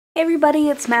Hey everybody,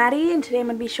 it's Maddie, and today I'm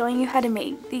going to be showing you how to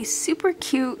make these super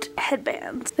cute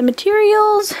headbands. The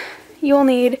materials you will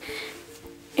need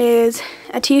is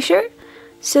a t-shirt,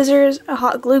 scissors, a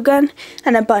hot glue gun,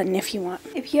 and a button if you want.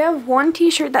 If you have one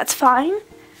t-shirt, that's fine.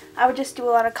 I would just do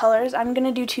a lot of colors. I'm going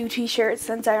to do 2 t-shirts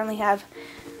since I only have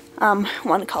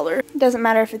one color. It doesn't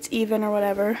matter if it's even or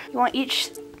whatever. You want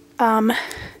each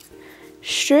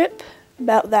strip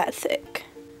about that thick.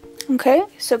 Okay,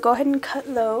 so go ahead and cut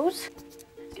those.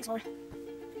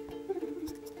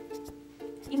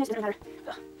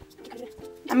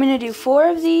 I'm going to do 4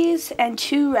 of these and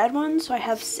 2 red ones, so I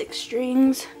have 6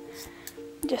 strings,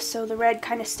 just so the red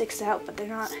kind of sticks out, but they're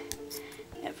not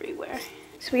everywhere.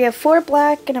 So we have 4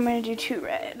 black, and I'm going to do 2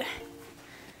 red.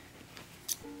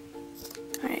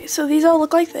 Alright, so these all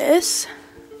look like this.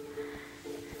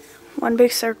 One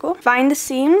big circle. Find the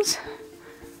seams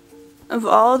of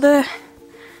all the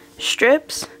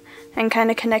strips and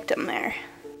kind of connect them there.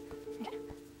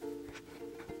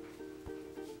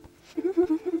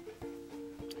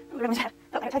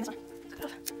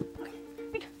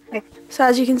 So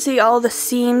as you can see, all the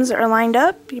seams are lined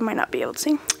up. You might not be able to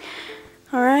see.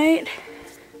 Alright,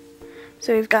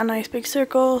 so we've got a nice big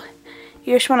circle.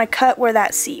 You just want to cut where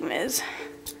that seam is.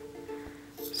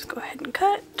 Let's go ahead and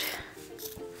cut.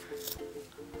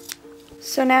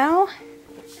 So now,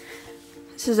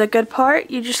 this is a good part.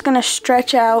 You're just going to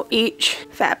stretch out each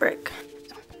fabric.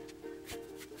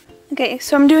 Okay,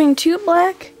 so I'm doing 2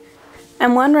 black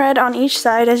and 1 red on each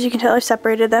side. As you can tell, I've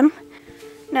separated them.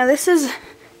 Now this is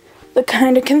the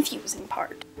kind of confusing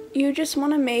part. You just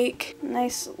want to make a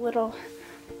nice little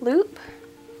loop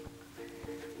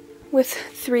with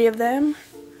 3 of them.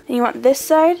 And you want this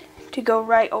side to go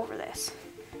right over this.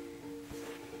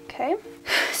 Okay,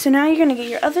 so now you're going to get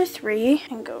your other 3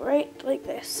 and go right like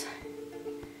this,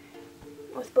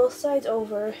 with both sides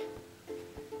over,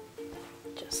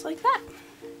 just like that.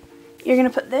 You're going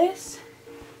to put this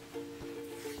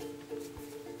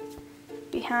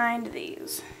behind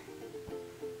these,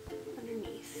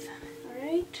 underneath.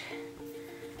 Alright,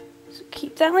 so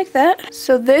keep that like that.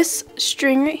 So this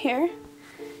string right here,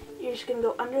 you're just going to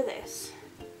go under this,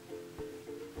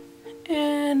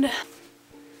 and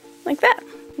like that.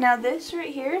 Now this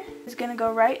right here is going to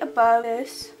go right above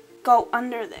this, go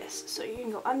under this. So you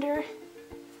can go under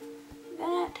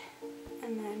that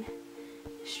and then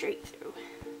straight through.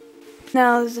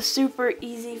 Now this is a super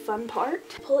easy fun part.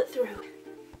 Pull it through.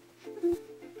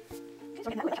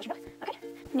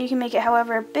 You can make it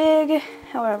however big,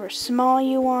 however small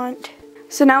you want.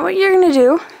 So now what you're going to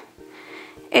do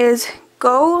is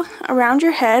go around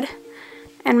your head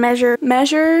and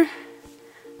measure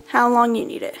how long you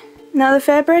need it. Now the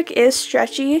fabric is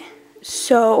stretchy,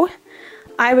 so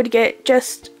I would get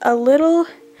just a little,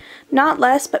 not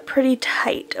less, but pretty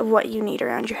tight of what you need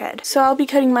around your head. So I'll be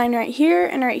cutting mine right here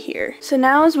and right here. So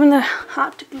now is when the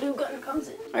hot glue gun comes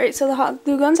in. Alright, so the hot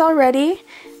glue gun's all ready,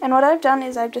 and what I've done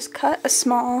is I've just cut a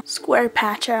small square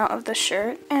patch out of the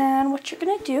shirt. And what you're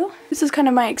gonna do, this is kind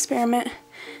of my experiment,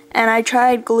 and I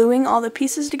tried gluing all the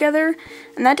pieces together,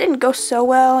 and that didn't go so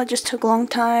well. It just took a long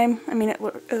time. I mean, it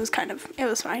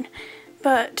was fine.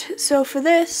 But, so for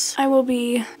this, I will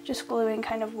be just gluing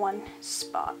kind of one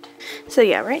spot. So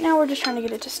yeah, right now we're just trying to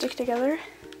get it to stick together.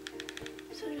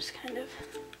 So just kind of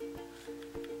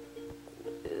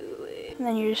glue it. And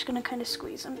then you're just gonna kind of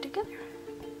squeeze them together.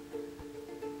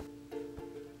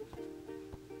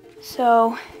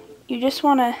 So, you just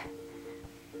wanna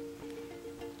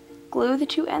glue the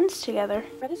 2 ends together.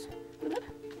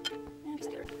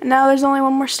 And now there's only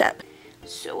one more step.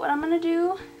 So what I'm gonna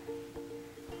do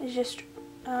is just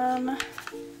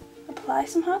apply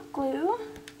some hot glue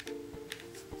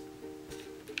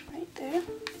right there,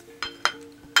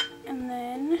 and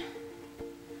then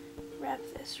wrap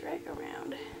this right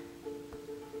around,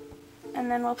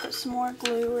 and then we'll put some more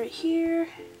glue right here.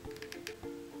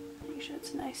 Make sure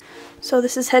it's nice. So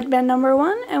this is headband number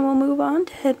 1, and we'll move on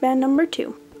to headband number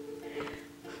 2.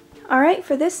 Alright,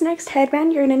 for this next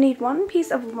headband, you're going to need 1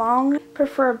 piece of long,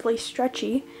 preferably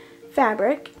stretchy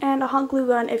fabric, and a hot glue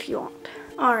gun if you want.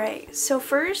 Alright, so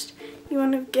first you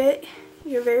want to get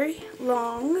your very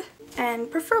long and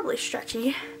preferably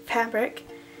stretchy fabric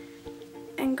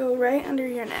and go right under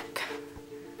your neck.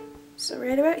 So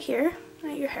right about here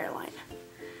at your hairline,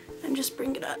 and just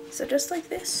bring it up. So just like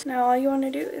this. Now all you want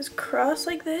to do is cross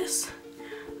like this.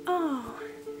 Oh,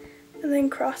 and then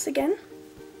cross again.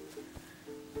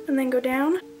 And then go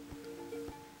down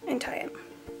and tie it.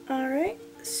 Alright,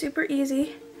 super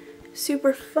easy,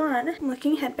 super fun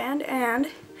looking headband, and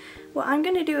what I'm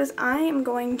going to do is I am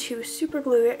going to super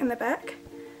glue it in the back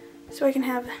so I can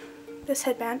have this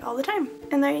headband all the time.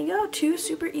 And there you go, 2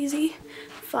 super easy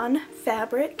fun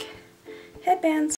fabric headbands.